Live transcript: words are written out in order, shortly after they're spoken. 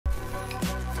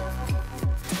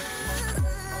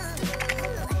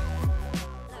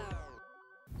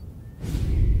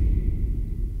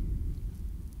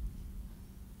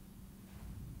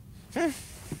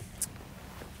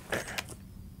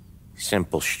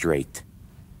simple, straight.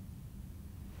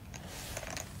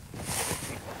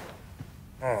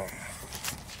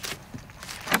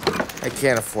 I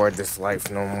can't afford this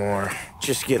life no more.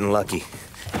 Just getting lucky.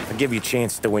 I'll give you a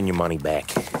chance to win your money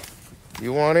back.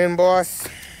 You want in, boss?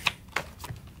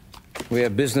 We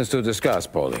have business to discuss,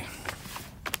 Paulie.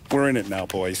 We're in it now,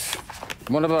 boys.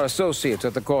 One of our associates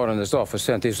at the coroner's office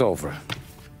sent this over.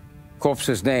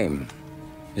 Corpse's name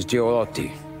is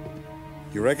Giolotti.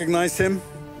 You recognize him?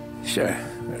 Sure.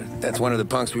 That's one of the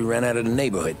punks we ran out of the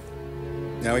neighborhood.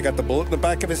 Now he got the bullet in the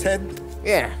back of his head?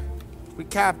 Yeah, we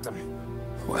capped him.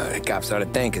 Well, the cops ought to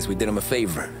thank us. We did him a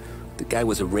favor. The guy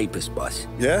was a rapist, boss.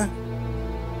 Yeah?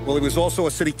 Well, he was also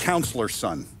a city councilor's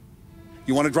son.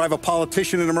 You want to drive a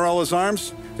politician into Morella's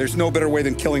arms? There's no better way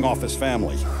than killing off his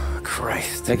family.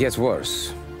 Christ. It gets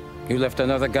worse. You left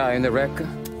another guy in the wreck?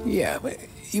 Yeah, but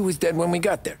he was dead when we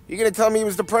got there. You gonna tell me he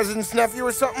was the president's nephew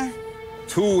or something?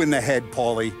 2 in the head,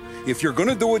 Paulie. If you're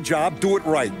gonna do a job, do it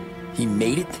right. He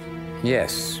made it?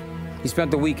 Yes. He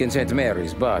spent the week in St.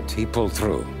 Mary's, but he pulled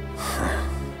through.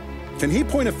 Can he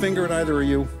point a finger at either of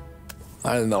you?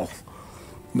 I don't know.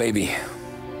 Maybe.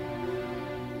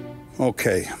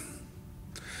 Okay.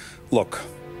 Look.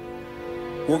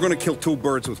 We're gonna kill 2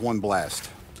 birds with 1 blast.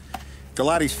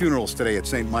 Galati's funeral's today at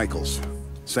St. Michael's.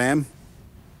 Sam,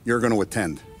 you're gonna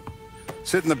attend.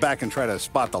 Sit in the back and try to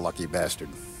spot the lucky bastard.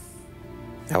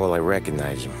 How will I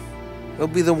recognize him? He'll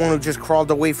be the one who just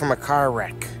crawled away from a car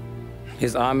wreck.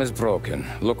 His arm is broken.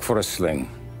 Look for a sling.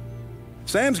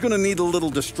 Sam's gonna need a little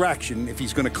distraction if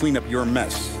he's gonna clean up your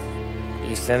mess.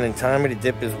 He's sending Tommy to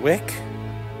dip his wick?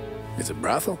 It's a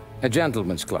brothel? A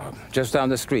gentleman's club, just down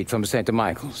the street from St.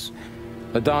 Michael's.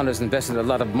 The Don has invested a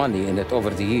lot of money in it over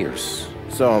the years.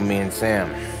 So, me and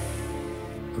Sam.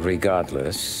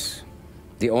 Regardless,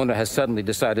 the owner has suddenly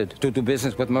decided to do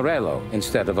business with Morello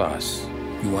instead of us.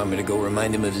 You want me to go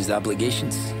remind him of his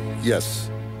obligations? Yes.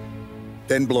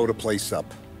 Then blow the place up.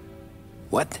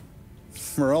 What?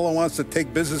 Morello wants to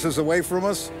take businesses away from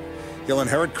us? He'll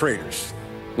inherit craters.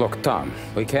 Look, Tom,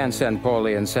 we can't send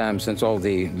Paulie and Sam since all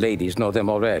the ladies know them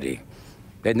already.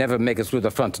 They'd never make it through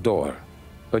the front door.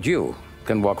 But you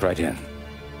can walk right in.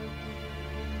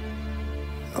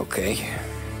 Okay.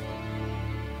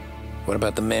 What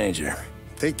about the manager?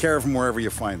 Take care of him wherever you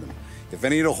find him. If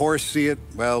any of the horse see it,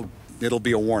 well, it'll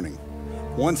be a warning.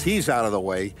 Once he's out of the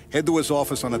way, head to his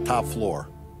office on the top floor.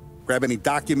 Grab any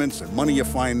documents and money you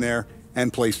find there,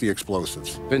 and place the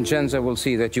explosives. Vincenzo will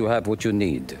see that you have what you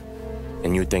need.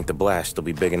 And you think the blast will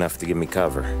be big enough to give me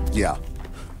cover? Yeah,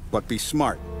 but be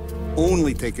smart.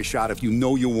 Only take a shot if you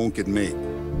know you won't get made.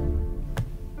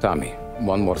 Tommy,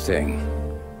 one more thing.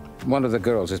 One of the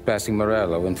girls is passing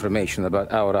Morello information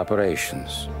about our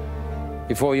operations.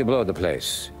 Before you blow the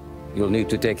place, you'll need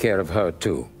to take care of her,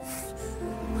 too.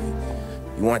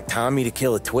 You want Tommy to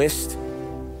kill a twist?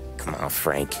 Come on,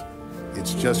 Frank.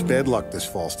 It's just bad luck this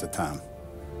falls to Tom.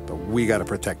 But we gotta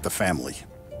protect the family.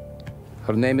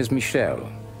 Her name is Michelle.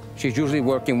 She's usually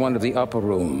working one of the upper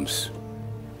rooms.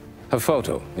 Her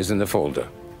photo is in the folder.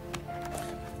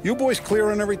 You boys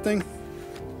clear on everything?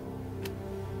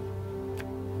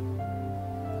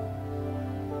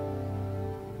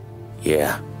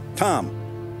 Yeah. Tom.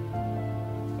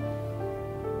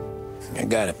 I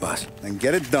got it, boss. Then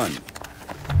get it done.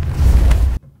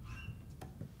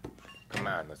 Come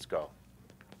on, let's go.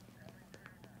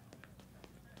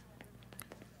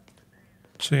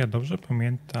 Czy ja dobrze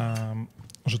pamiętam,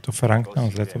 że to Frank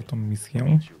nam zlecał tą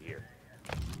misję?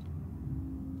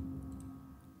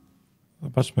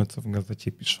 Zobaczmy, co w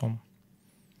gazecie piszą.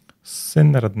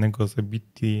 Syn radnego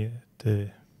zabity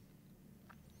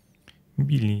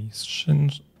Billy, syn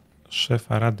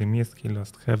szefa Rady Miejskiej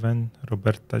Lost Heaven,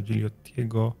 Roberta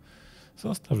Gigliottiego,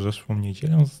 został w zeszłą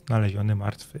niedzielę znaleziony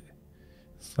martwy.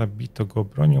 Zabito go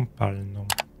bronią palną.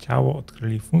 Ciało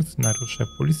odkryli funkcjonariusze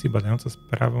policji badający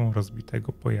sprawę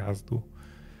rozbitego pojazdu.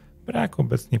 Brak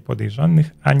obecnie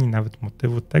podejrzanych ani nawet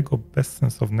motywu tego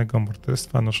bezsensownego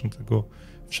morderstwa noszącego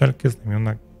wszelkie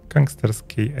znamiona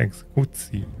gangsterskiej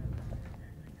egzekucji.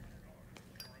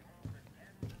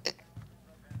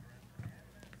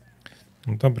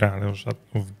 No dobra, ale już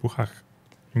w buchach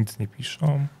nic nie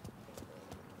piszą.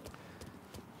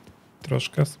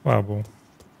 Troszkę słabo.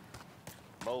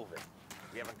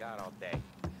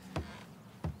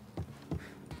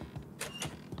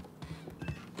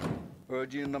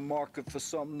 Heard you in the market for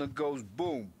something that goes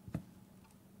boom.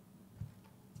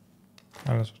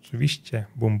 Ale rzeczywiście,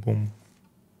 bum bum.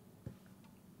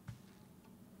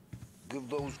 Give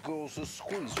those girls a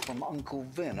squeeze from Uncle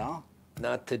Vin, huh?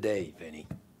 Not today, Vinny.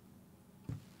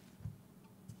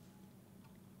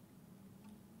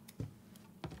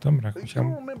 Dobra, You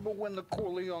musiałem... remember when the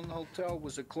Corleone Hotel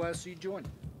was a classy joint?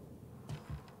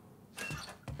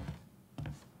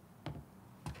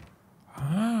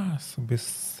 A, sobie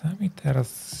sami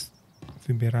teraz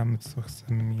wybieramy, co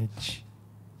chcemy mieć.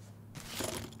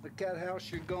 The cat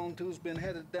house you're going to's been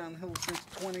headed downhill since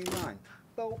 29.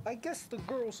 Though I guess the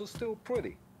girls are still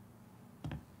pretty.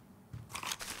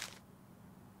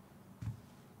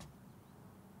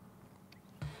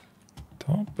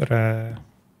 Dobre.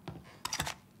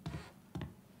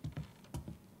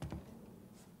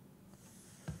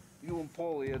 You and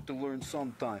Paulie had to learn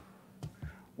sometime.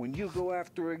 When you go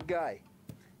after a guy,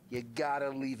 you gotta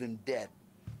leave him dead.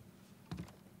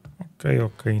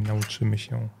 Okej, nauczymy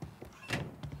się.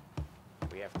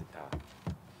 We have to talk.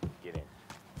 Get in.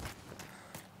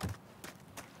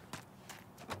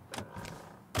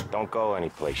 Don't go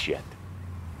anyplace yet.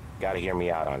 Gotta hear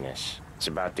me out on this. It's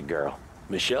about the girl.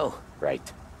 Michelle?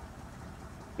 Right.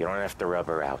 You don't have to rub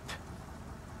her out.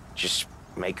 Just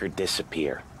make her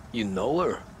disappear. You know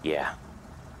her? Yeah.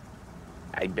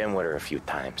 I've been with her a few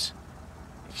times.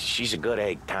 She's a good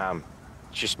egg, Tom.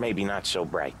 Just maybe not so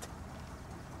bright.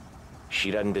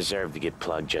 She doesn't deserve to get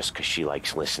plugged just because she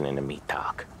likes listening to me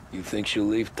talk. You think she'll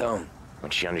leave town?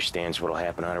 When she understands what'll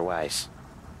happen otherwise,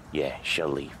 yeah,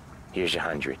 she'll leave. Here's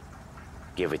 100.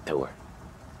 Give it to her.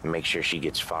 And make sure she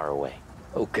gets far away.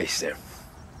 Okay, Sam.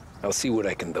 I'll see what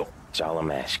I can do. That's all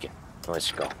I'm asking.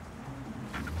 Let's go.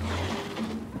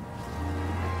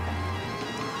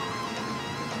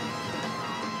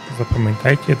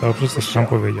 Zapamiętajcie dobrze, co sam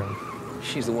powiedział.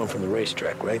 She's the one from the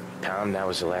racetrack, right? Tom, that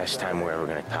was the last time we're ever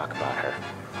gonna talk about her.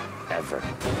 Ever.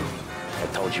 I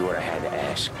told you what I had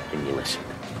to ask, and you listened.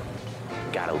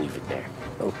 Gotta leave it there.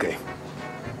 Okay.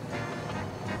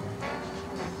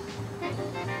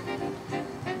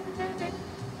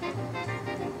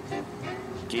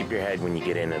 Keep your head when you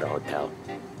get into the hotel.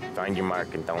 Find your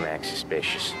mark and don't act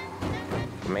suspicious.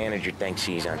 The manager thinks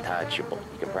he's untouchable.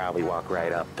 You can probably walk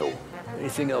right up to him.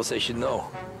 Anything else I should know?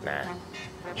 Nah,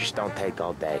 just don't take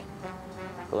all day.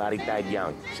 Galati died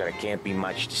young, so there can't be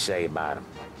much to say about him.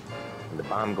 When the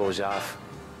bomb goes off,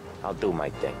 I'll do my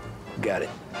thing. Got it.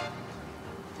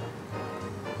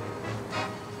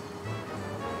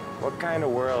 What kind of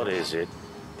world is it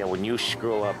that when you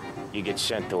screw up, you get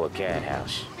sent to a cat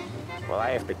house? Well,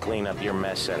 I have to clean up your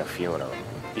mess at a funeral.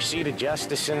 You see the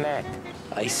justice in that?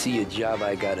 I see a job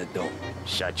I gotta do.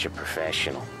 Such a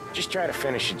professional. Just try to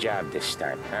finish the job this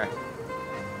time, huh?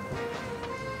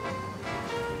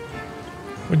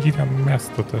 Podziwiam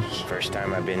miasto też. First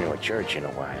time I've been to a church in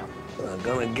a while. I'm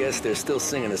gonna guess they're still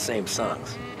singing the same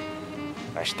songs.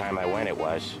 Last time I went it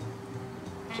was.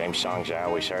 Same songs I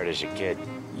always heard as a kid.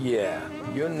 Yeah,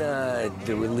 you're not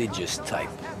the religious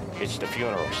type. It's the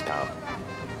funerals, Tom.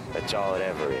 That's all it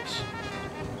ever is.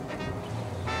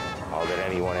 All that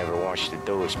anyone ever wants to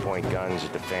do is point guns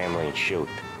at the family and shoot.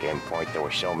 Game point, there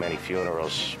were so many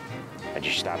funerals, I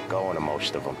just stopped going to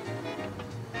most of them.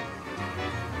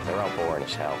 They're all boring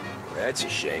as hell. That's a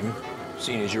shame,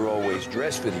 seeing as you're always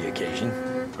dressed for the occasion.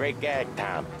 Great gag,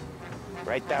 Tom.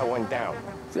 Write that one down.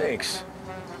 Thanks.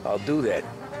 I'll do that.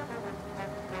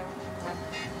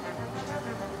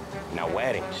 Now,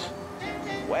 weddings.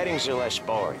 Weddings are less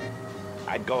boring.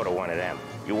 I'd go to one of them.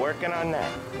 You working on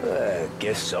that?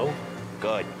 Guess so.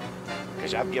 Good.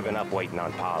 Because I've given up waiting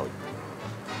on Polly.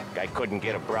 Guy couldn't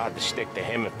get a broad to stick to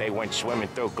him if they went swimming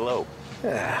through glue.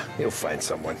 He'll find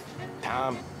someone.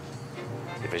 Tom,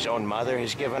 if his own mother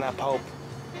has given up hope,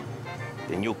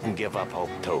 then you can give up hope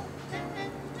too.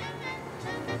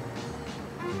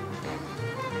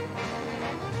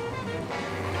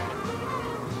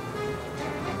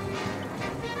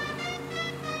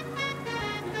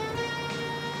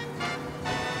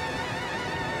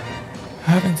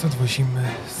 A więc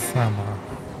odwozimy sama.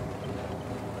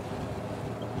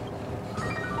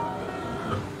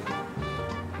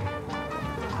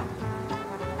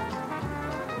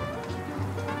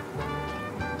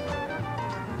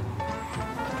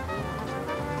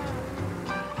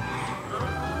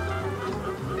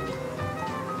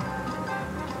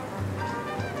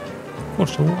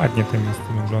 Kurczę, ładnie to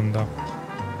miasto wygląda.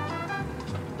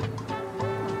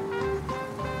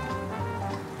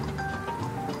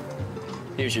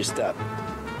 Here's your stop.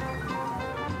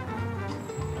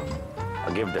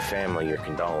 I'll give the family your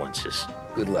condolences.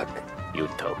 Good luck. You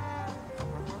too.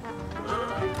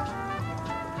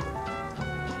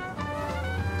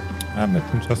 A my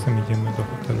tymczasem idziemy do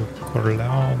hotelu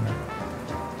Corleone.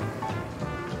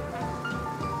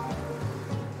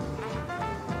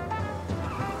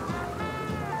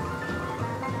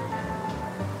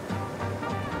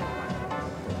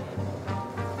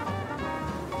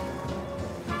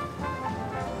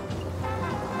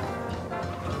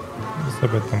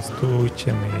 sobie tam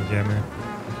stójcie, my jedziemy.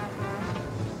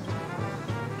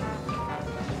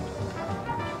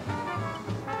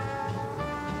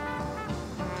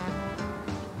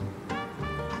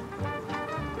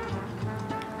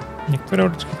 Niektóre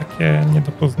uliczki takie nie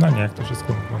do poznania, jak to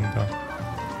wszystko wygląda.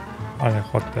 Ale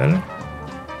hotel.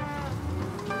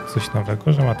 Coś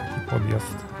nowego, że ma taki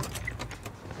podjazd.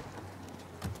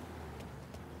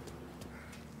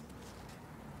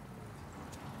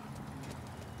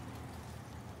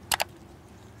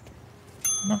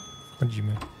 No,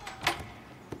 wchodzimy.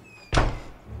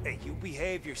 Hey, you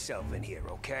behave yourself in here,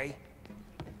 okay?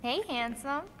 Hey,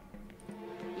 handsome.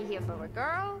 You here for a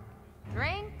girl,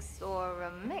 drinks, or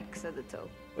a mix of the two?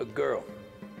 A girl.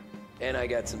 And I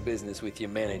got some business with your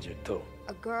manager, too.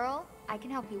 A girl I can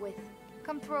help you with.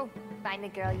 Come through, find the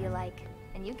girl you like,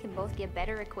 and you can both get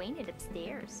better acquainted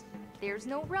upstairs. There's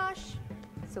no rush,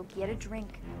 so get a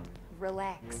drink,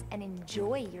 relax, and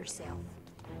enjoy yourself.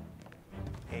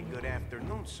 Hey, good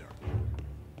afternoon, sir.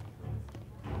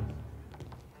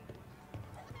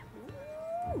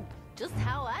 Ooh, just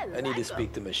how I like I need to 'em.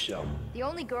 speak to Michelle. The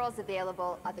only girls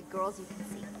available are the girls you can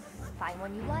see. Find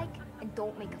one you like, and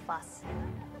don't make a fuss.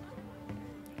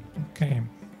 Okej.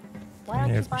 Why don't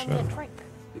you Jest buy me a Michelle. drink?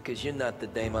 Because you're not the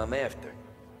dame I'm after.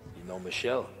 You know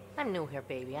Michelle? I'm new here,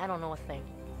 baby. I don't know a thing.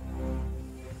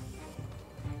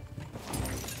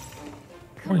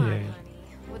 Come on, Ojej. honey.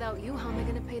 Without you, how am I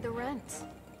gonna pay the rent?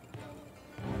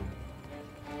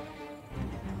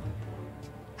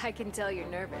 I can tell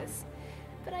you're nervous,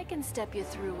 but I can step you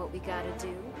through what we gotta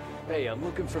do. Hey, I'm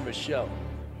looking for Michelle.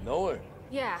 Know her?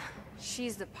 Yeah,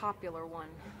 she's the popular one.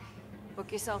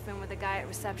 Book yourself in with a guy at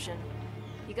reception.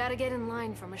 You gotta get in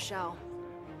line for Michelle.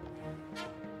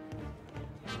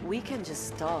 We can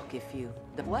just talk if you...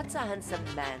 What's a handsome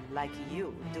man like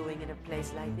you doing in a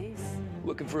place like this?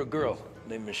 Looking for a girl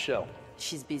named Michelle.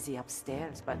 She's busy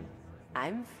upstairs, but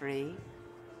I'm free.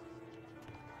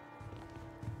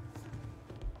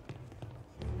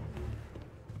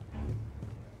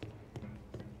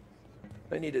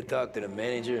 I need to talk to the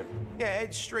manager. Yeah,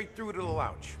 head straight through to the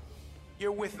lounge.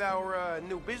 You're with our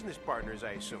new business partners,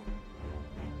 I assume.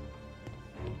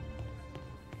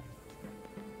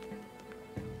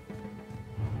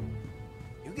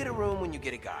 You get a room when you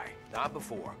get a guy, not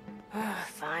before.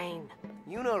 Fine.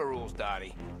 You know the rules,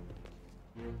 Dottie.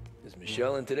 Is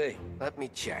Michelle in today? Let me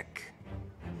check.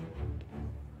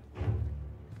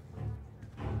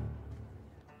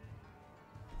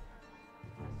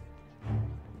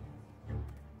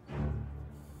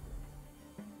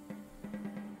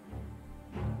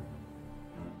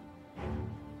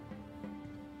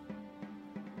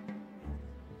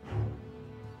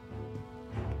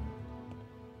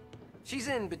 She's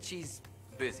in, but she's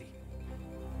busy.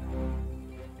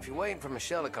 If you're waiting for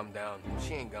Michelle to come down,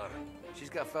 she ain't gonna. She's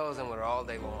got fellas in with her all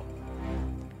day long.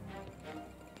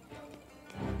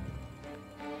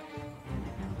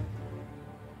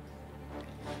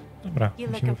 Dobra, You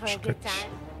musimy looking for a good poszukać.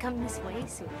 time? Come this way,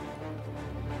 sweetie.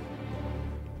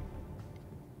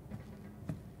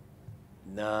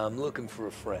 Nah, I'm looking for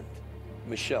a friend.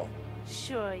 Michelle.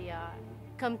 Sure you are.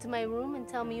 Come to my room and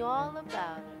tell me all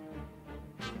about her.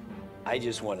 I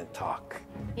just want to talk.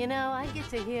 You know, I get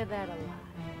to hear that a lot.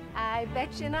 I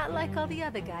bet you're not like all the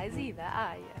other guys either,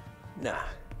 are you? Nah,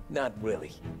 not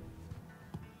really.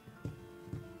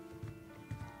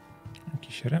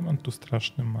 Jakiś remont tu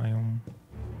straszny mają.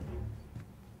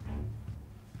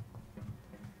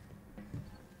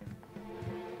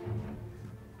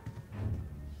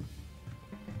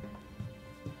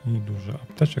 I dużo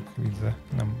apteczek widzę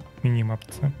na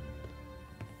minimapce.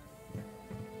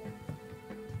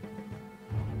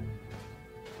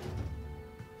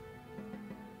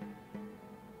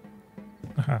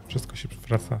 Aha, wszystko się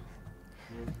przewraca.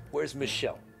 Where's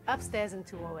Michelle? Upstairs in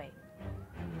 208.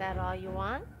 That all you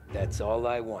want? That's all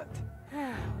I want.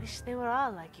 Wish they were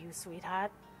all like you,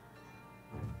 sweetheart.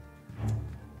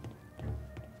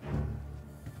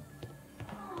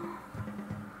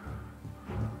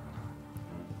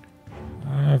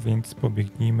 A więc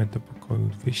pobiegnijmy do pokoju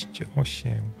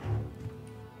 208.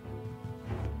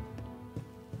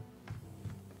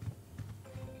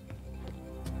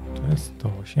 To jest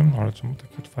 108, no ale czemu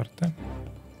takie otwarte?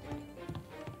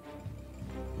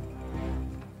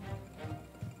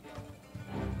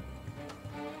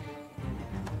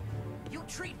 You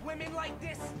treat women like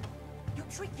this? You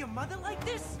treat your mother like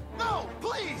this? No,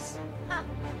 please! Huh.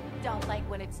 Don't like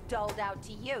when it's doled out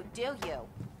to you, do you?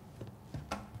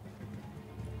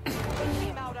 It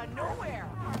came out of nowhere.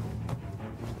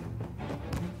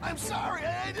 I'm sorry,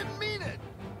 I didn't mean it!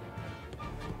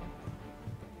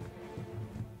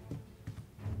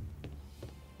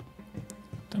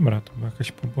 Dobra, Dobra, to była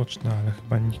jakaś poboczna, ale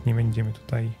chyba nikt nie będzie mnie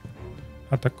tutaj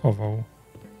atakował.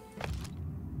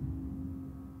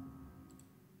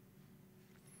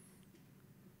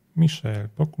 Michel,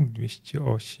 pokój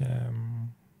 208.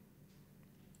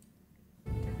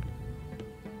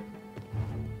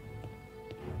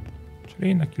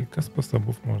 Czyli na kilka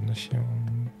sposobów można się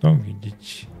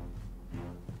dowiedzieć.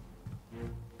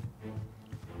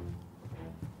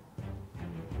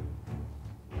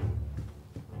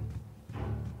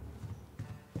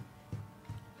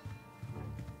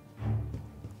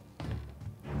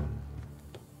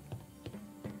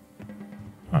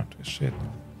 A, tu jeszcze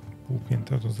jedno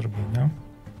półpiętro do zrobienia.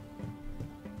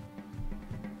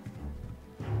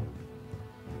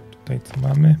 Tutaj co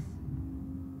mamy?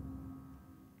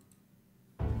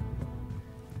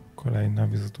 Kolejna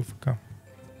wizytówka.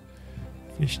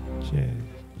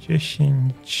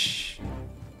 210.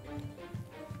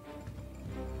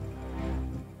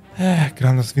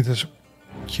 Granos widzę, że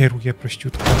kieruje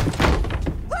prościutko.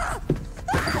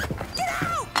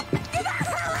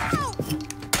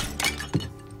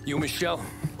 You, Michelle?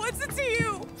 What's it to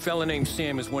you? Fella named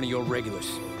Sam is one of your regulars.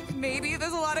 Maybe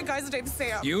there's a lot of guys named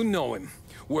Sam. You know him.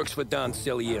 Works for Don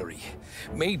Celieri.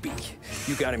 Maybe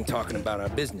you got him talking about our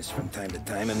business from time to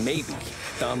time, and maybe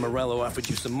Don Morello offered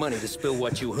you some money to spill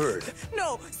what you heard.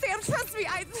 No, Sam, trust me.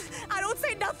 I don't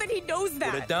say nothing. He knows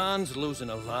that. Well, the Don's losing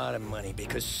a lot of money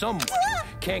because someone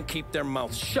can't keep their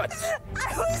mouths shut.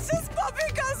 I was just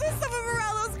bumping guns with some of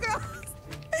Morello's girls.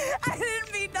 I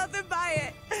didn't mean nothing by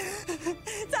it.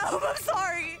 Tell him I'm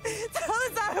sorry. Tell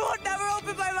him I won't never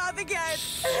open my mouth again.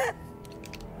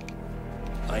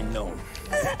 I know.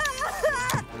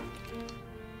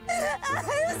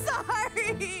 I'm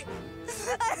sorry.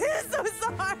 I'm so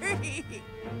sorry.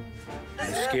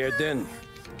 You scared then?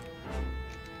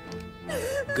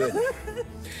 Good.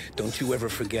 Don't you ever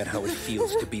forget how it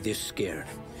feels to be this scared.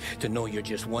 To know you're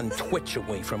just one twitch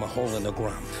away from a hole in the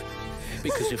ground.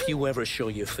 Because if you ever show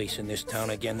your face in this town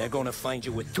again, they're gonna find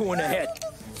you with 2 in the head.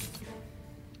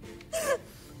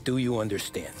 Do you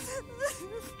understand?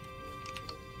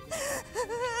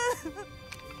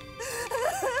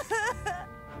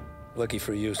 Lucky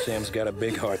for you, Sam's got a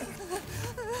big heart.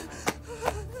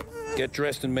 Get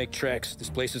dressed and make tracks. This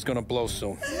place is gonna blow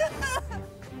soon.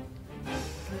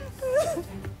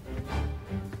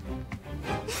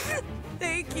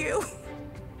 Thank you.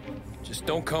 Just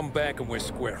don't come back and we're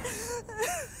square.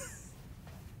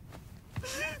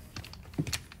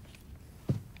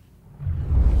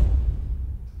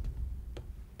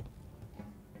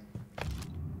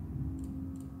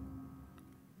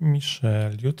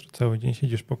 Michel, jutro cały dzień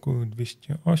siedzisz w pokoju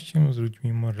 208 z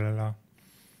ludźmi Morella.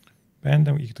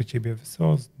 Będę ich do ciebie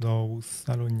wysyłał z dołu, z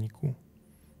saloniku.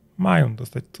 Mają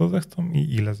dostać co zechcą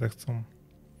i ile zechcą.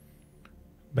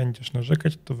 Będziesz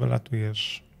narzekać, to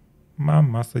wylatujesz. Mam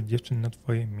masę dziewczyn na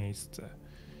twoje miejsce.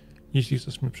 Jeśli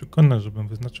chcesz mnie przekonać, żebym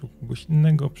wyznaczył kogoś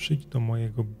innego, przyjdź do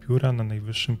mojego biura na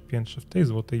najwyższym piętrze w tej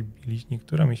złotej bieliźnie,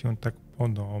 która mi się tak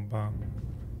podoba.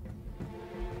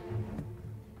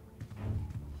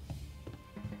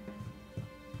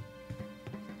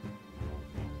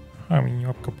 A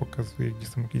miniłapka pokazuje, gdzie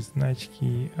są jakieś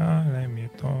znajdźki, ale mnie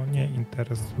to nie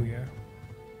interesuje.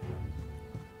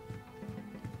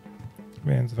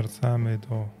 Więc wracamy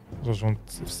do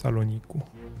zarządcy w saloniku.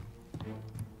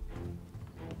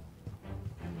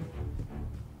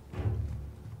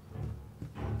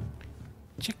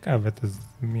 Ciekawe te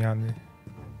zmiany.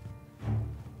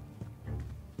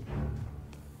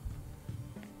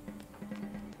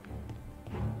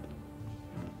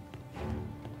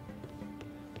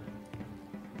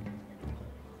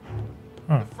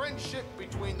 The friendship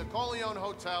between the Corleone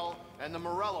Hotel and the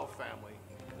Morello family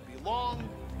will be long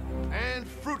and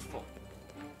fruitful.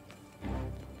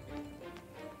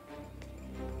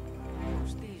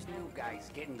 Who's these new guys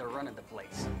getting the run of the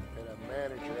place? And a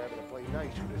manager having to play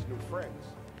nice with his new friends.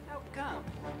 How come?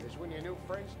 Because when your new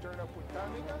friends turn up with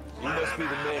Tommy guns? You must be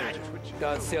the manager.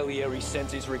 Don Celieri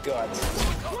sends his regards.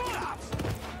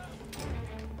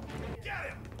 Get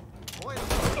him!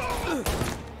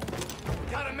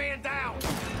 Got a man down!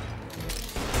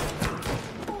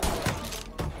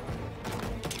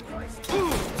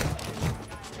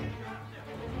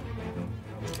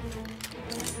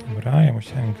 Dobra, ja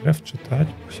musiałem grę wczytać,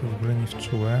 bo się w ogóle nie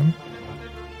wczułem.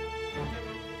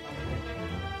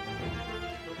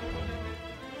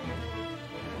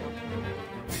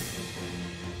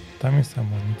 Tam jest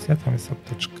amunicja, tam jest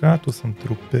apteczka, tu są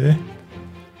trupy.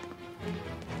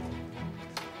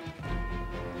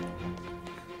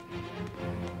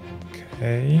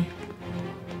 Okej.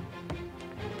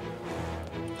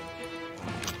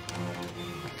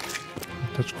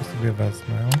 Apteczkę sobie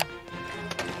wezmę.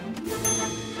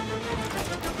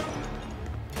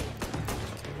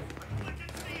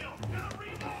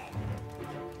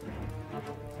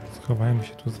 Schowajmy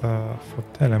się tu za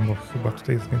fotelem, bo chyba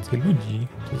tutaj jest więcej ludzi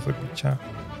do zabicia.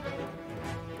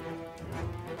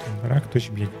 Dobra, ktoś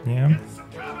biegnie.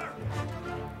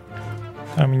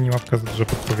 A miniłapka za dużo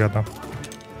podpowiada.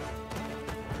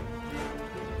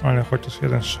 Ale chociaż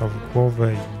jeden strzał w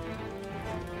głowę i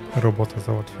robota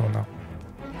załatwiona.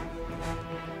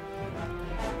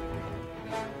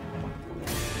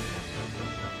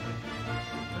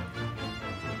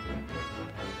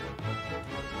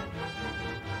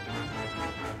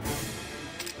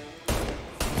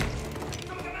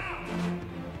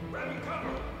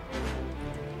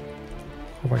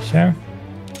 Chowaj się.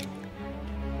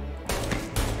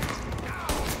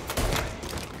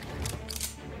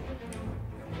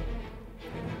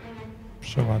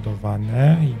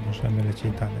 Przeładowane i możemy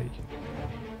lecieć dalej.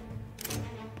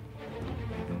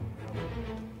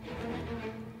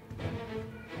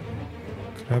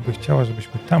 Gra by chciała,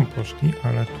 żebyśmy tam poszli,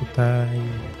 ale tutaj...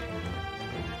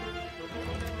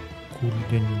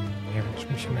 Kurde, nie wiem, czy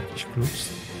musimy jakiś klucz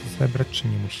zebrać, czy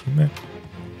nie musimy.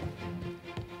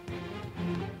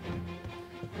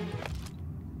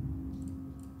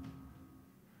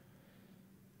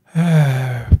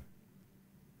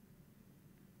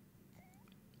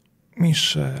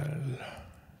 Michel.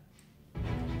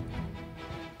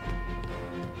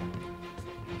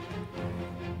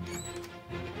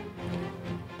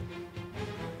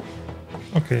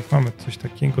 Ok, jak mamy coś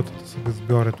takiego, to sobie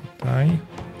zbiorę tutaj.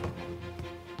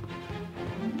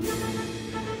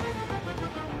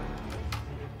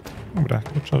 Dobra,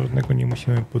 klucza żadnego nie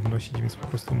musimy podnosić, więc po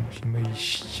prostu musimy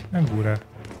iść na górę.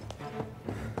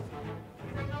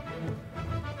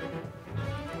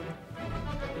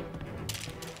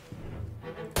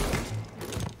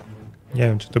 Nie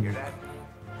wiem, czy to był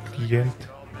klient.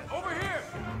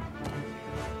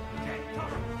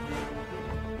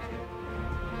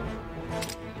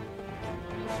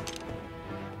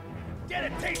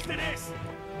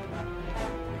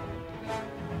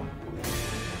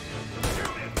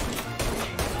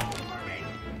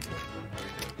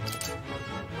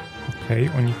 Okej,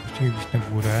 oni chcieli iść na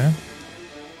górę.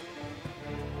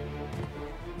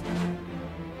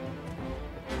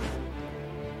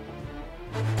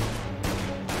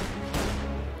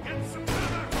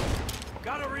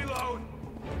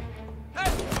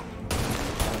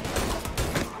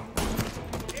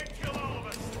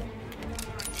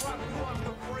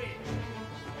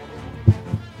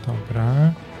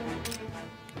 Dobra.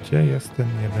 Gdzie jest ten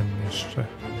jeden jeszcze?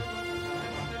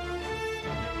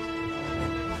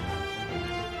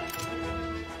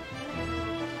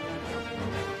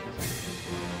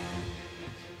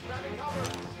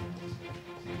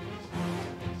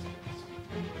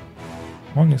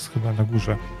 On jest chyba na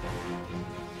górze.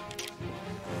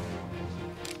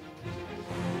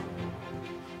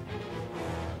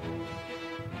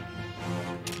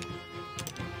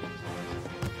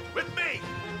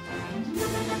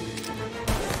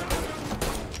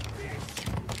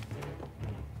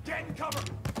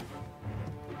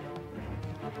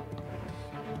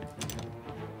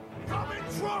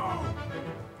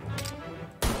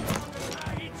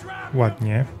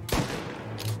 Ładnie.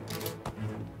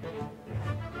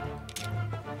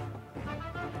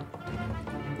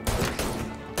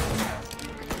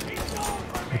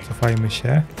 Wycofajmy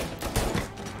się.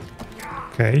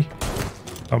 Okej.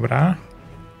 Dobra.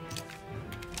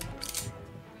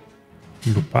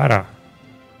 Lupara.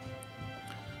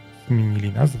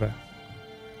 Zmienili nazwę.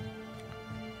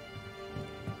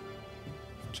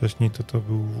 Wcześniej to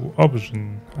był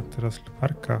obrzyn, a teraz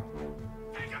luparka.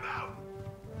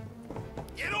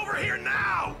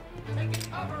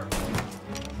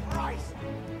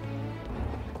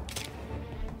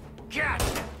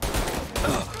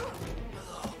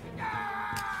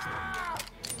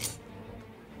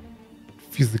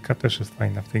 Fizyka też jest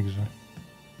fajna w tej grze.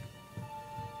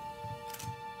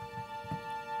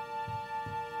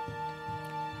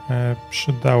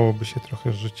 Przydałoby się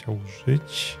trochę życia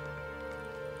użyć.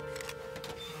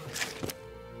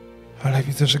 Ale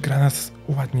widzę, że gra nas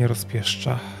ładnie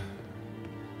rozpieszcza.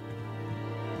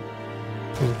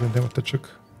 Pod względem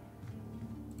oteczek.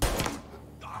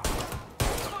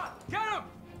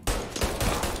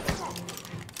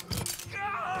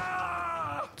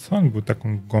 Co on był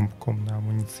taką gąbką na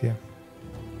amunicję?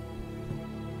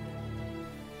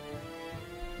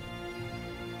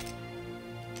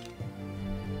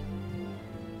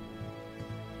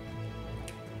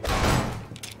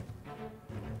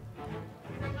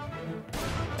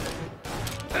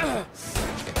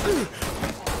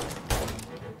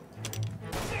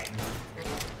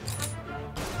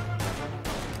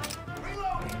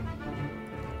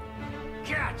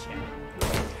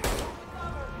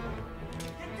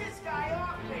 Get this guy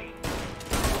off me!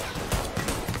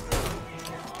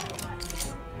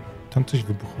 Tam coś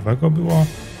wybuchowego było?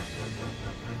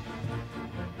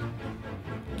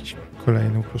 Jakieś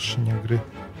kolejne uproszczenia gry.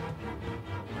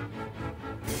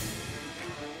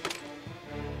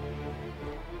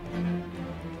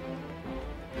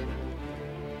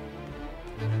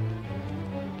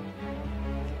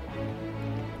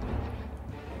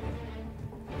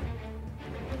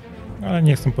 Ale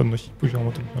nie chcę podnosić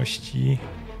poziomu trudności.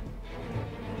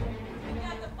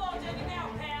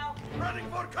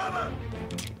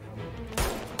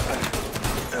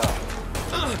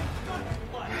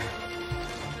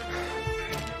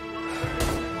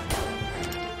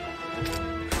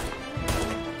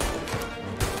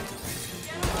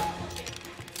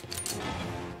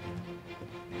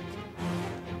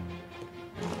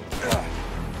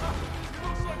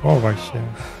 Chowaj się.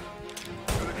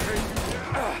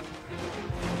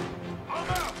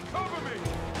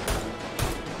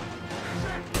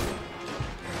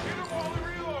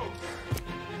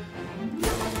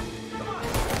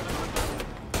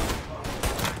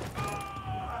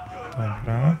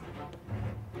 Dobra.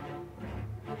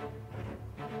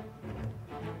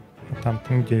 A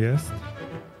tamten gdzie jest?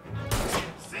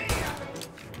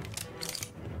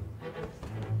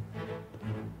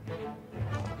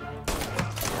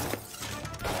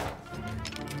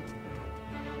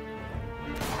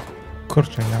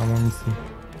 Kurczę, nie mam amunicji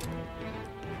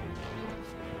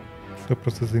do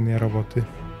precyzyjnej roboty.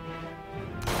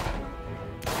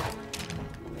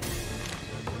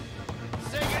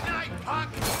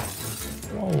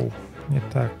 Wow, nie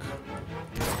tak.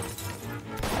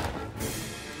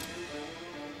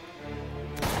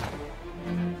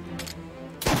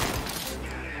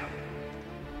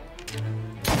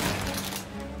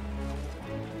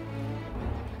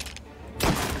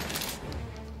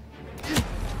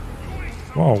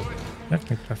 Wow, jak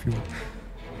mnie trafił?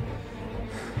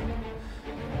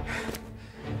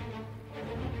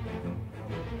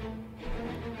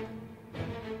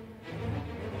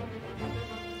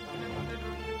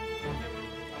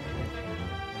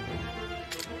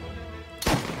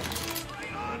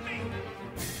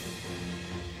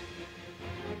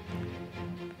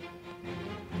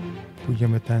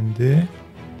 Pójdziemy tędy.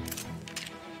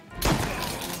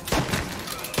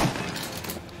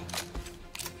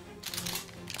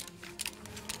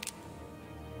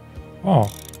 O,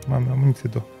 mamy amunicję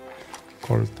do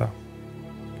Colta.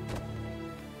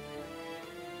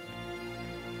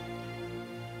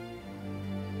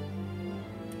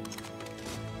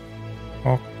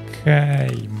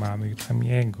 Okej, mamy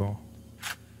Tommy'ego.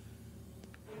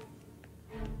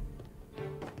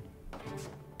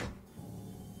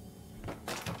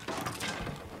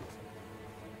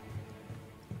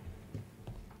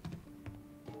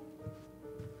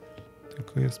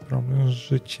 Tylko jest problem z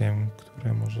życiem,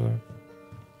 które może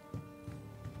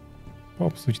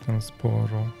popsuć nam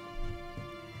sporo.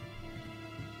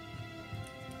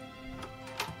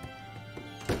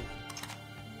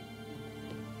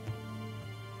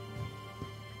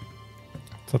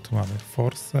 Co tu mamy?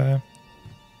 Force.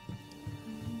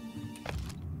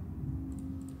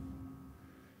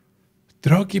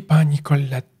 Drogi pani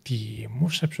Colletti,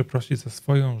 muszę przeprosić za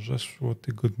swoją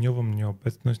zeszłotygodniową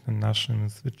nieobecność na naszym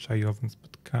zwyczajowym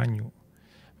spotkaniu.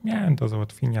 Miałem do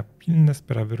załatwienia pilne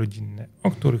sprawy rodzinne,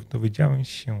 o których dowiedziałem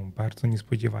się bardzo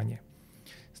niespodziewanie.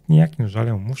 Z niejakim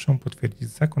żalem muszę potwierdzić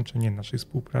zakończenie naszej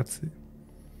współpracy.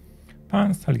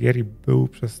 Pan Salieri był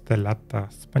przez te lata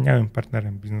wspaniałym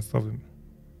partnerem biznesowym.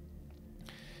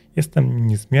 Jestem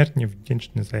niezmiernie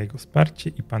wdzięczny za jego wsparcie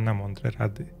i pana mądre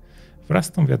rady. Wraz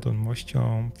z tą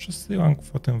wiadomością przesyłam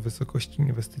kwotę wysokości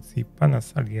inwestycji pana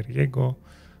Salieriego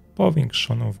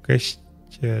powiększoną w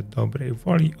geście dobrej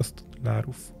woli o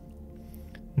 $100.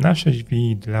 Nasze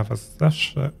drzwi dla was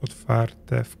zawsze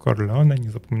otwarte w Corleone,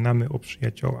 nie zapominamy o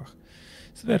przyjaciołach.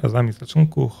 Z wyrazami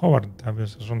szacunku Howard Dawie,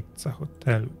 zarządca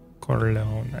hotelu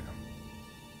Corleone.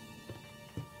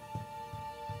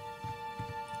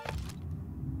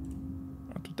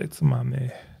 A tutaj co mamy?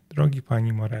 Drogi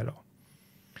pani Morello.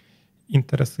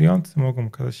 Interesujący mogą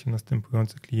okazać się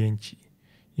następujący klienci.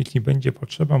 Jeśli będzie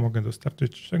potrzeba, mogę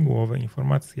dostarczyć szczegółowe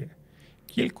informacje.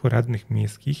 Kilku radnych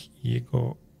miejskich i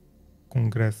jego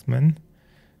kongresmen,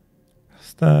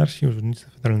 starsi urzędnicy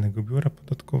Federalnego Biura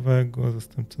Podatkowego,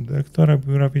 zastępca dyrektora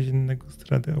Biura Więziennego z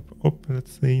Rady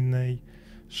Operacyjnej,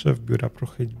 szef Biura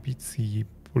Prohibicji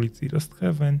Policji Lost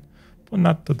Haven.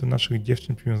 Ponadto do naszych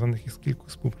dziewczyn przywiązanych jest kilku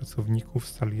współpracowników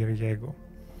Salieriego,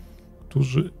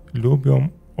 którzy lubią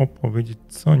opowiedzieć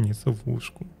co nieco w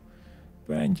łóżku.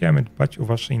 Będziemy dbać o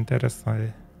wasze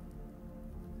interesy.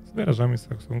 Z wyrażamy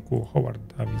szacunku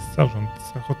Howard Davis,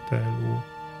 zarządca hotelu.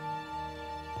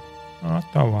 A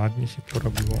to ładnie się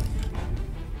porobiło.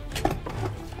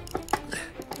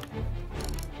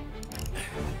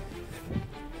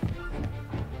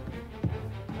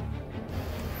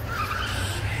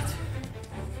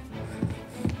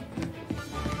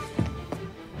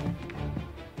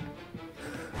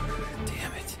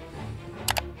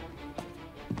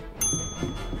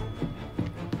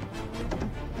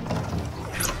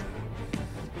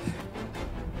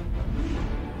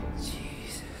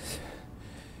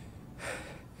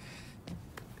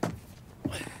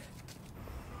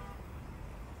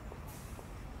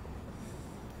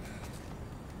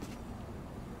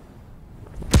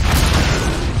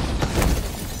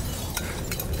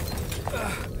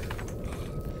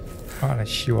 Ale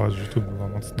siła odrzutu była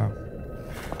mocna.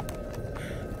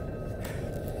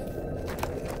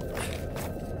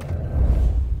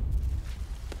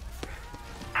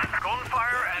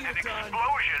 Gunfire and an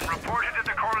explosion reported at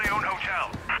the Corleone Hotel.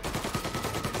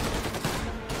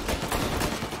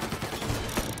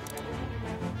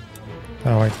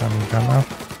 Dawaj tam Gana.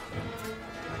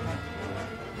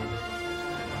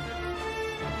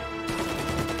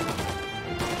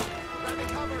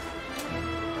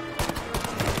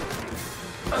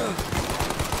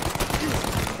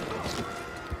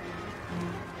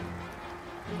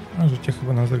 A życie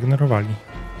chyba nas zregenerowali.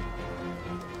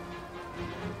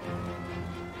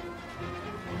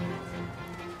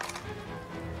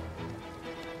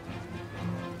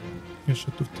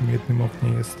 Jeszcze tu w tym jednym oknie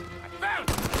jest.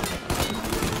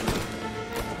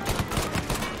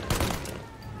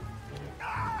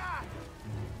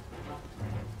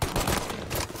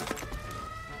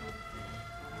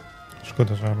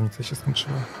 Szkoda, że amunicja się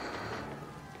skończyła.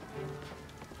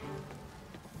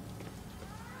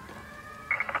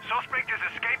 Suspect is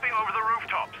escaping over the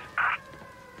rooftops.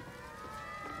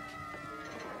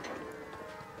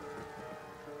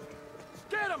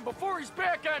 Get him before he's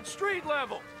back on street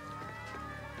level.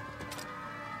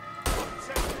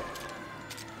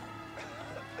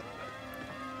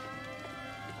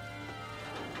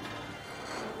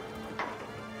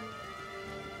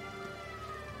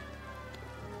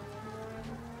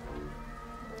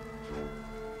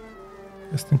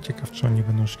 Jestem ciekaw, czy oni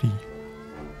będą szli.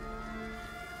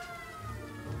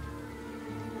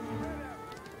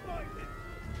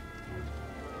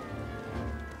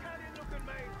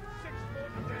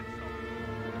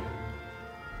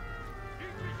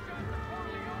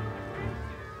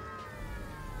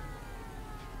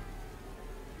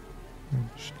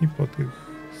 Szli po tych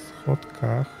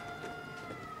schodkach,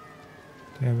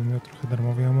 to ja bym miał trochę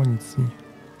darmowej amunicji.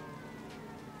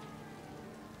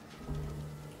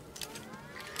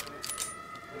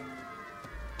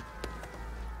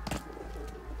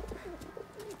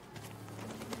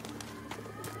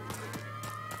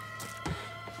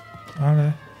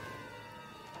 Ale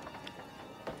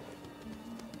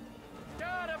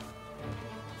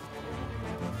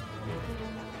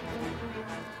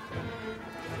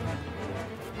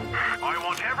I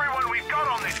want everyone we've got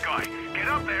on this guy. Get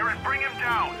up there and bring him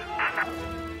down.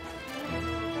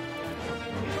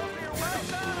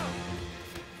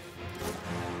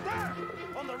 There!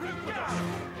 On the roof with us!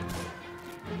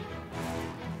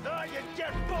 Thought you'd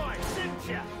get boys, didn't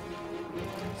ya?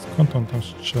 skąd on tam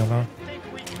strzela? Think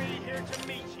we'd be here to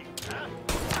meet you, huh?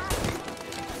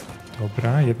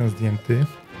 Dobra, jeden zdjęty.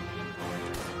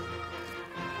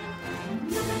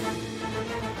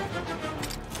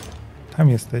 Tam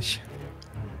jesteś.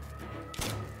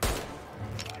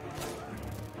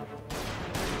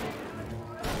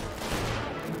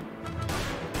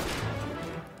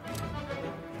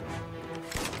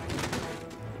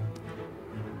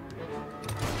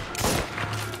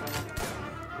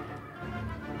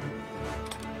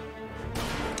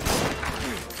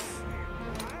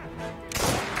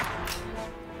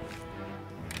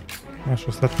 Masz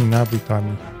ostatni nabój,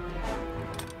 Tommy.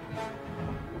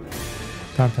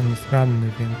 Tamten jest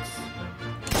ranny, więc...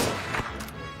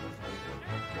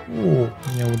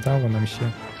 nie udało nam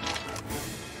się.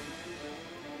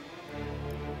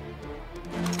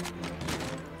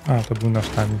 A, to był nasz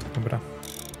Tommy, dobra.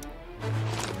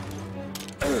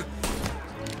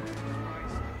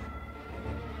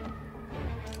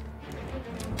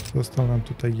 Został nam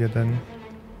tutaj jeden.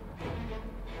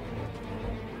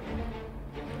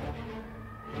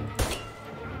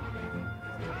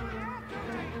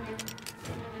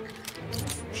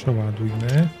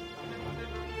 Przeładujmy.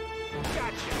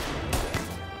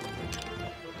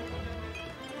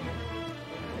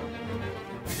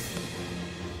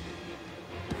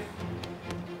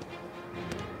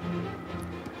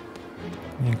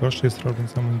 Najgorszy jest problem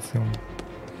z amunicją.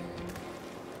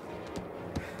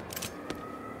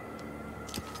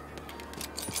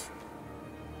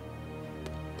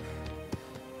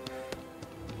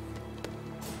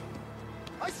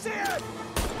 I see it!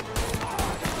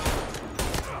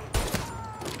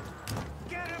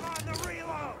 Get him on the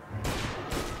reload!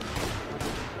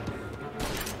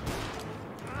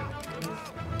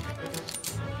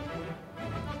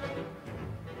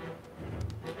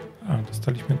 A,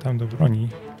 dostaliśmy tam do broni.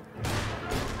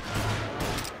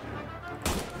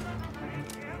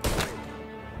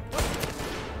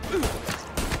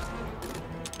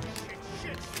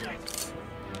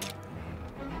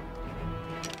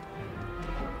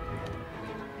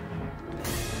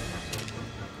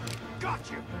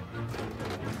 Got you!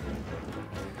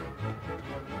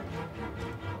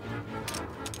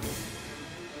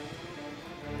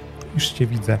 Już cię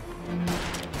widzę.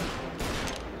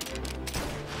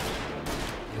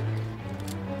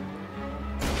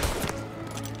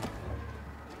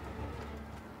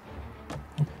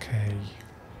 Okej.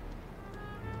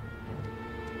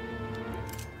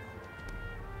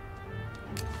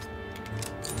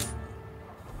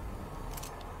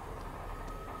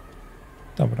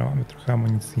 Dobra, mamy trochę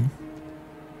amunicji.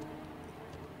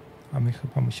 A my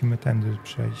chyba musimy tędy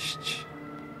przejść.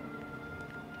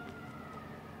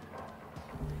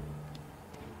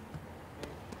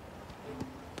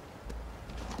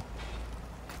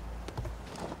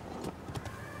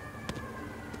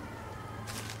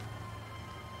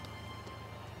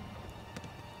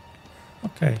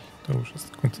 Okej, to już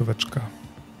jest końcóweczka.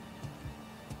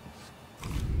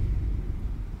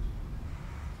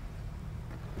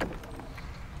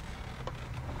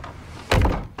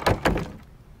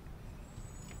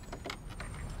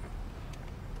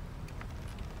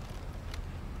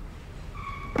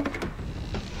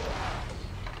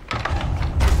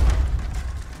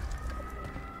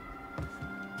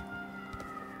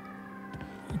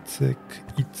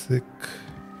 I cyk.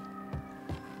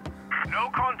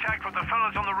 No contact with the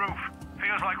fellas on the roof.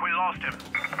 Feels like we lost him.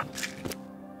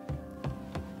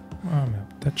 Mamy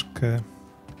apteczkę.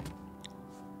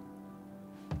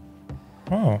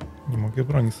 O, nie mogę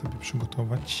broni sobie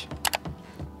przygotować.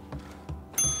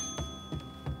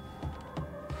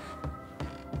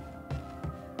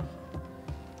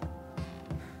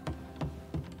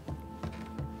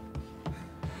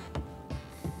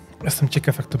 Jestem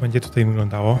ciekaw, jak to będzie tutaj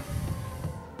wyglądało.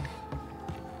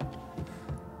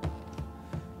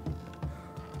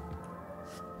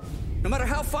 No matter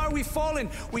how far we've fallen,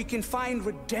 we can find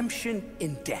redemption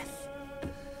in death.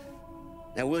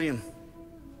 Now, William,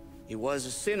 he was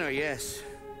a sinner, yes,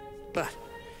 but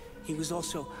he was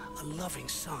also a loving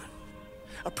son,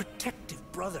 a protective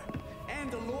brother,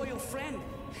 and a loyal friend.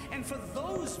 And for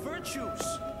those virtues,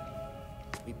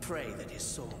 we pray that his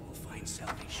soul will find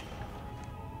salvation.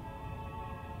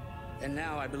 And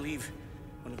now I believe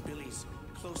one of Billy's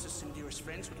closest and dearest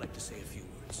friends would like to say a few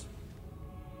words.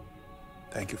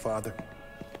 Thank you, Father.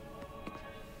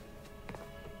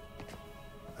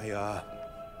 I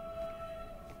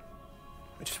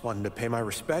just wanted to pay my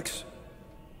respects.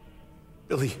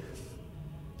 Billy,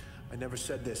 I never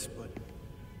said this, but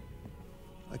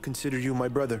I consider you my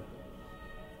brother.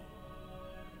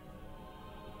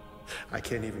 I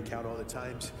can't even count all the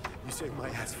times you saved my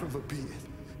ass from a beating.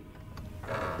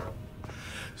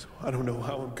 So I don't know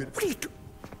how I'm good. What are you doing?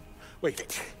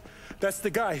 Wait, that's the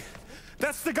guy.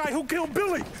 That's the guy who killed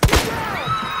Billy!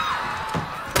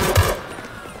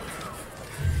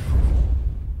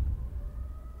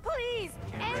 Please!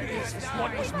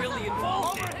 What was Billy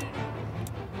involved in?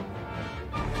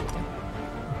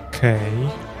 Okej.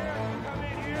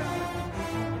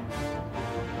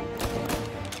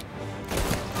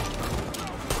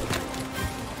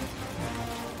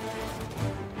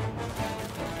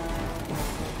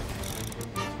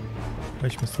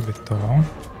 Weźmy sobie to.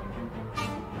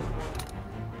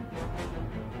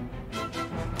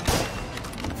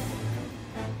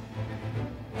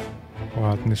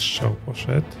 Ładny strzał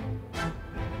poszedł.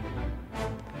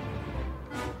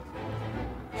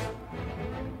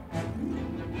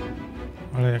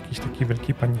 Ale jakiejś takiej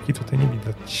wielkiej paniki tutaj nie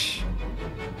widać.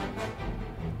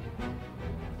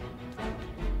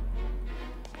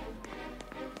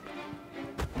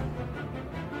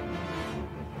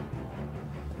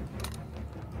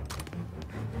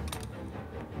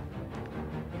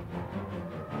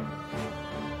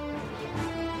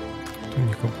 Tu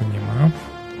nikogo nie ma.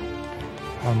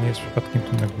 A on jest przypadkiem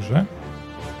tu na górze.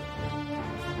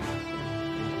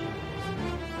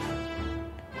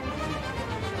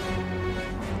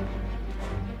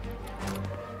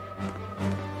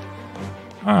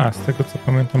 A, z tego co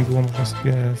pamiętam, było można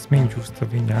sobie zmienić w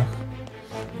ustawieniach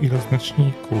ilość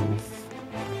znaczników.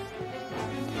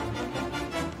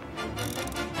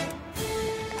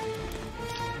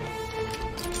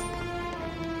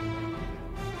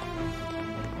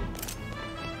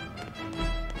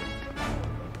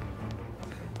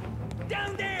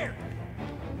 Down there!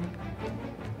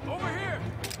 Over here!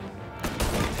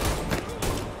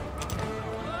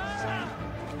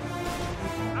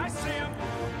 I see him!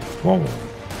 Wow.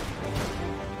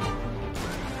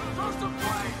 Throw some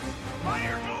flames!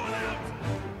 Fire going out!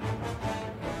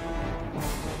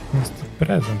 Jest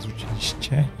prezent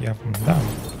rzuciliście, ja wam dam.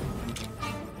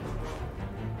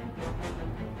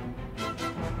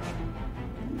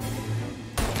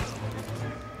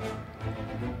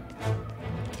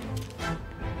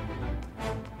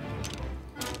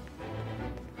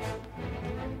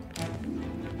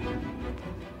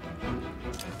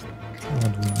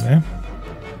 Ładujmy.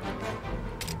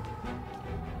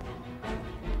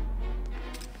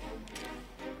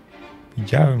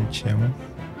 Widziałem cię.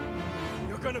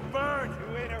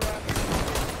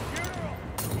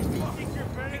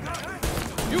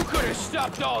 You could have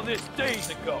stopped all this days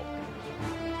ago.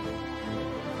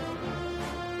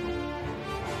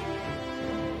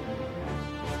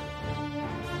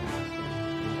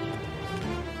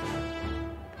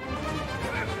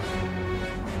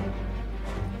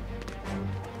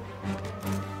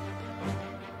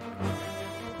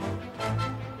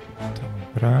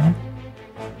 Dobra.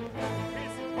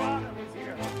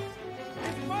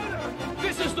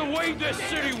 This is the way this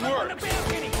city works.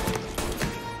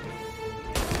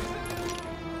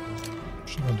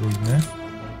 Przeładujmy.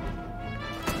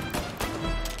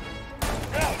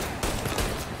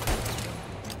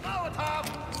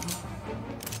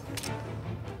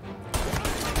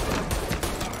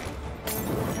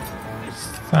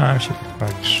 Sam się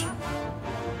podpalisz.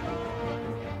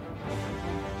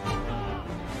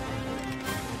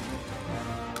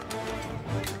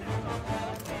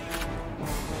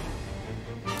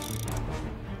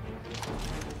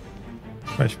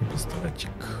 Weźmy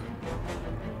pistolecik.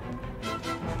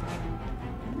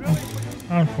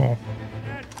 Albo...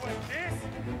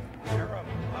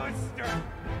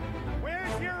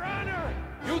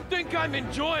 You think I'm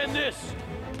enjoying this?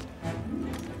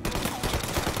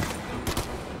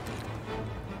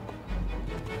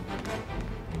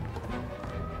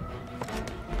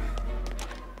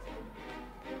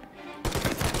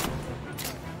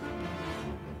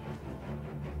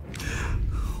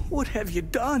 What have you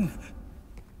done?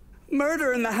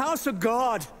 Murder in the house of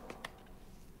God!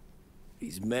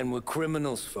 These men were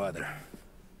criminals, Father.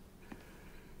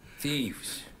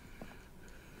 Thieves.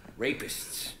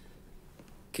 Rapists.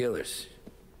 Killers.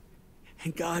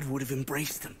 And God would have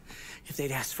embraced them if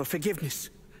they'd asked for forgiveness.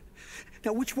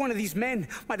 Now, which one of these men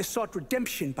might have sought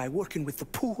redemption by working with the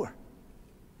poor?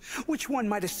 Which one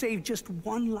might have saved just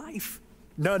one life?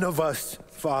 None of us,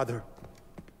 Father.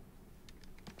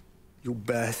 You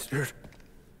bastard.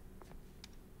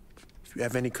 If you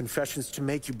have any confessions to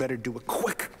make, you better do it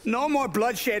quick. No more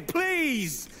bloodshed,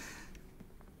 please!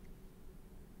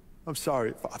 I'm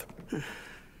sorry, Father.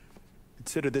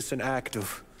 Consider this an act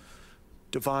of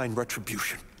divine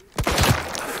retribution.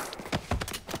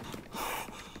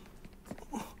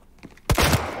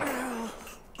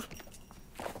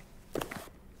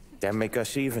 That make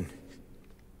us even?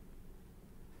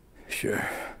 Sure.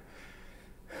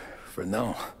 For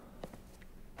now.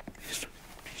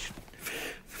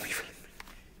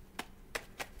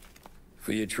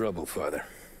 For your trouble, Father.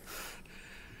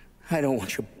 I don't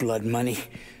want your blood money.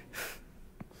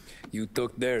 You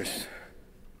took theirs.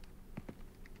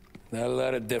 Not a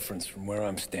lot of difference from where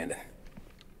I'm standing.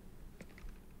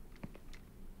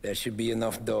 That should be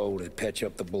enough dough to patch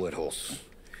up the bullet holes.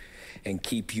 And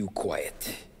keep you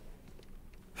quiet.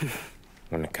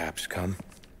 When the cops come,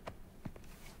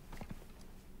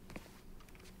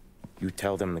 you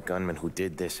tell them the gunman who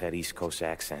did this had East Coast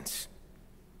accents.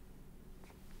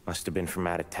 Must have been from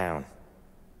out of town,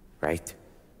 right?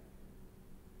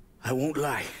 I won't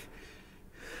lie.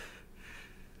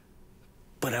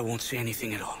 But I won't say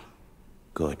anything at all.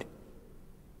 Good.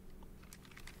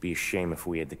 Be a shame if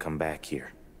we had to come back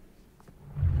here.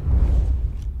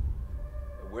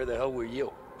 Where the hell were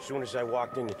you? As soon as I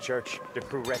walked into church, the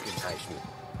crew recognized me.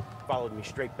 Followed me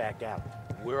straight back out.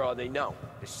 Where are they now?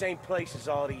 The same place as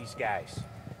all these guys.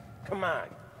 Come on,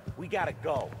 we gotta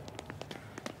go.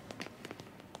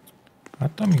 A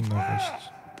to mi nowość.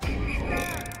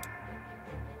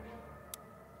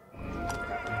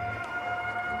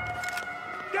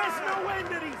 There's no end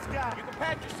to these guys. You can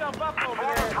patch yourself up over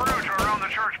Form there. a perimeter around the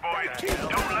church, boys.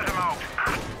 Don't let them out.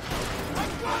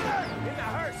 In the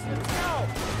hearse, let's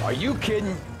go. Are you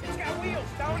kidding? It's got wheels,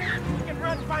 don't it? We can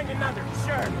run, find another,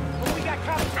 sure. But we got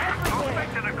cops everywhere.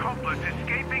 Suspect an accomplice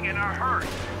escaping in a hearse.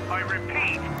 I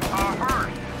repeat, a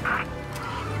hearse.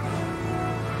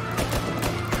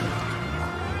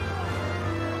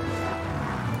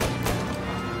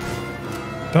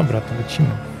 Dobra, to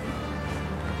lecimy.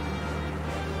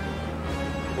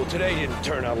 Well, today didn't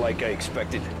turn out like I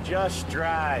expected. Just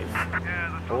drive.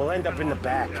 Or we'll end up in the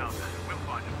back.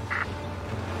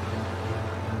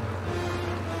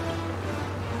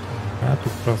 A tu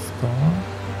prosto.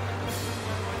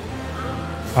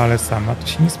 Ale sama to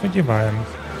się nie spodziewałem.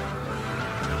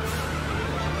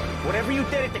 Whatever you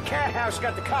did at the cat house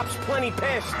got the cops plenty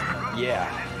pissed. Yeah,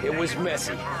 it was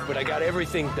messy, but I got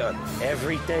everything done.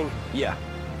 Everything? Yeah.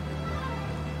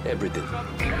 Everything.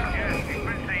 Yes, he's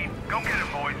been seen. Go get him,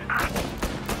 boys.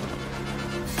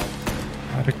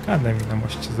 Arykadę mi na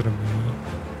moście zrobili.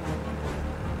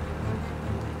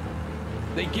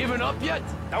 They giving up yet?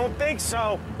 Don't think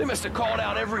so. They must have called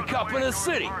out every cop in the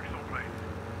city.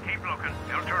 Keep looking.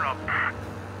 They'll turn up.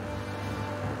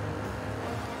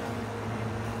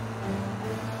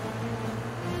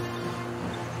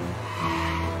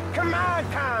 Come on,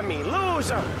 Tommy, lose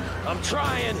him! I'm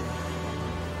trying.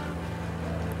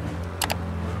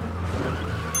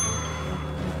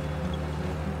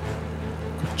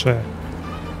 Kurczę.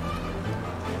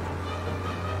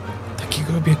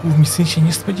 Takiego obiegu w misji się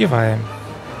nie spodziewałem.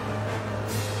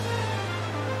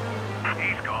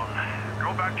 He's gone.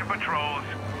 Go back to patrols.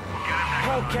 We'll get him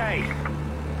next. Okay,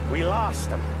 we lost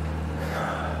him.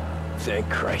 Thank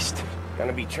Christ.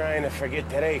 Gonna be trying to forget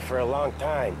today for a long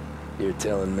time. You're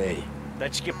telling me.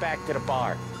 Let's get back to the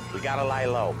bar. We gotta lie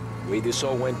low. The way this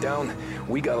all went down,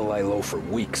 we gotta lie low for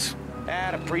weeks.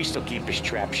 The priest will keep his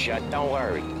trap shut, don't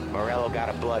worry. Morello got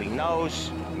a bloody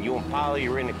nose, and you and Polly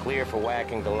are in the clear for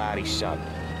whacking Galati's son.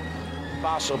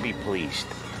 Boss will be pleased.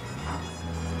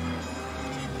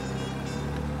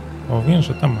 Powiem,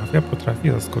 że ta mafia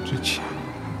potrafi zaskoczyć.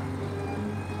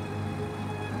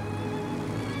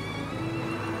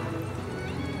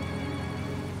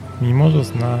 Mimo że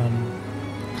znam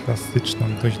klasyczną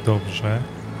dość dobrze,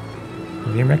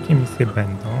 wiem jakie misje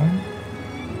będą,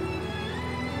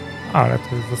 ale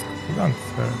to jest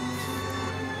zaskakujące.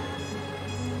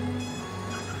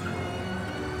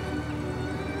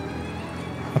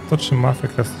 A to czy mafia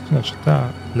klasyczna, czy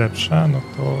ta lepsza, no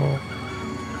to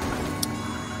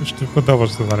już tylko do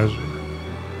was zależy.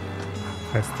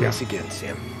 Kwestia. Thanks again,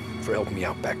 Sam, for helping me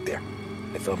out back there.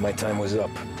 I thought my time was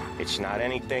up. It's not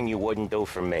anything you wouldn't do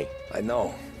for me. I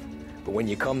know, but when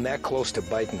you come that close to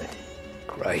biting it,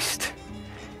 Christ,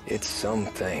 it's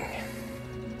something.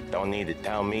 Don't need to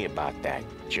tell me about that.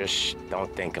 Just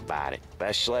don't think about it.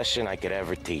 Best lesson I could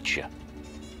ever teach you.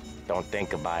 Don't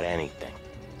think about anything.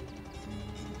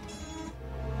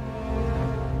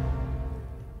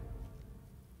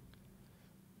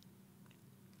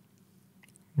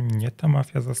 Mnie ta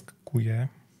mafia zaskakuje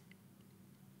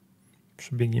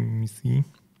przebiegiem misji.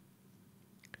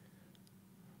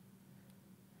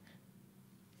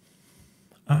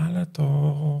 Ale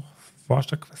to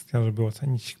wasza kwestia, żeby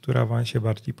ocenić, która wam się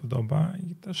bardziej podoba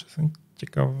i też jestem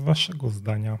ciekaw waszego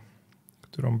zdania,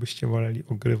 którą byście woleli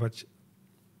ogrywać.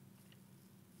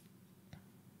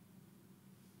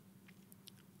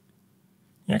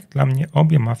 Jak dla mnie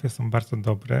obie mafie są bardzo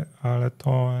dobre, ale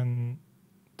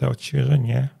te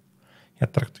odświeżenie ja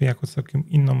traktuję jako całkiem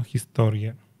inną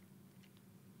historię.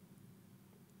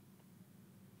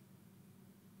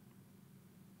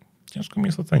 Ciężko mi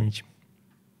jest ocenić.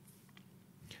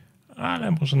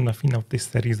 Ale może na finał tej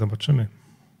serii zobaczymy.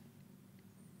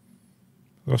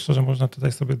 Zwłaszcza, że można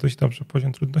tutaj sobie dość dobrze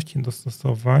poziom trudności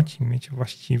dostosować i mieć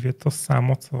właściwie to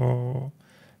samo, co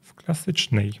w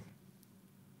klasycznej.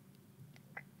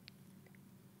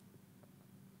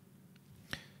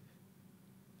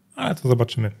 Ale to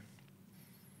zobaczymy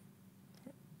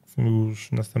już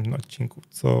w następnym odcinku,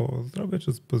 co zrobię,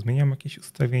 czy pozmieniam jakieś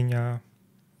ustawienia.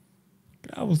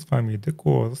 Grał z wami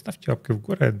Edyku, zostawcie łapkę w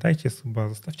górę, dajcie suba,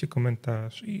 zostawcie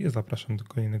komentarz i zapraszam do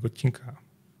kolejnego odcinka.